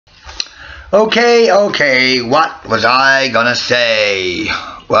Okay, what was I gonna say?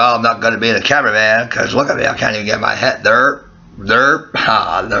 Well, I'm not gonna be the cameraman, because look at me, I can't even get my head there.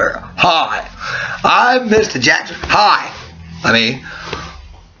 Hi, I'm Mr. Jackson.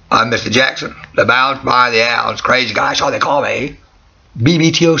 I'm Mr. Jackson, the Bounce by the Ounce crazy guy, so they call me.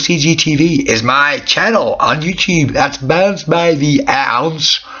 Bbto Cgtv is my channel on YouTube. That's Bounce by the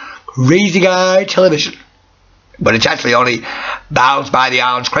Ounce Crazy Guy Television. But it's actually only Bounce by the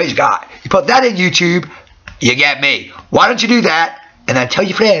Ounce Crazy Guy. You put that in YouTube, you get me. Why don't you do that, and then tell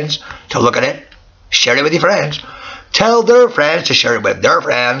your friends to look at it, share it with your friends, tell their friends to share it with their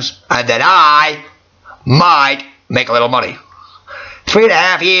friends, and then I might make a little money.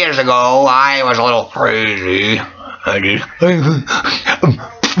 3.5 years ago, I was a little crazy.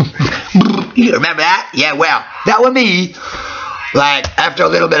 You remember that? Yeah, well, that was me. Like, after a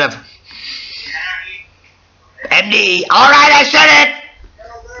little bit of MD. Alright, I said it!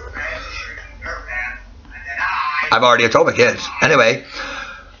 I've already told my kids. Anyway,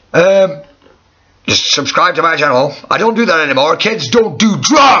 just subscribe to my channel. I don't do that anymore. Kids don't do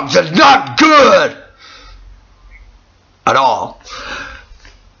drugs. It's not good at all.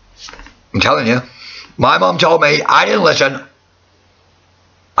 I'm telling you. My mom told me I didn't listen.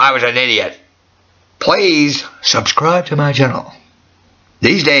 I was an idiot. Please subscribe to my channel.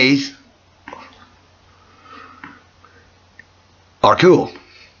 These days are cool.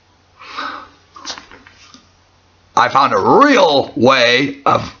 I found a real way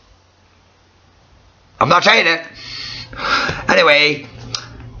of... I'm not saying it. Anyway,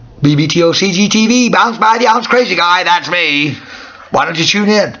 Bbto Cgtv, Bounce by the Ounce Crazy Guy, that's me. Why don't you tune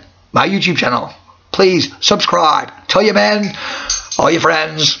in? My YouTube channel. Please subscribe. Tell your men, all your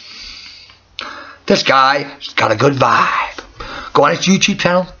friends. This guy's got a good vibe. Go on his YouTube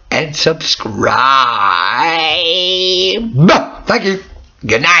channel and subscribe. Thank you.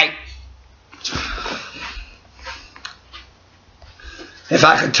 Good night. If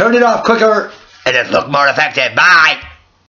I could turn it off quicker, it'd look more effective. Bye.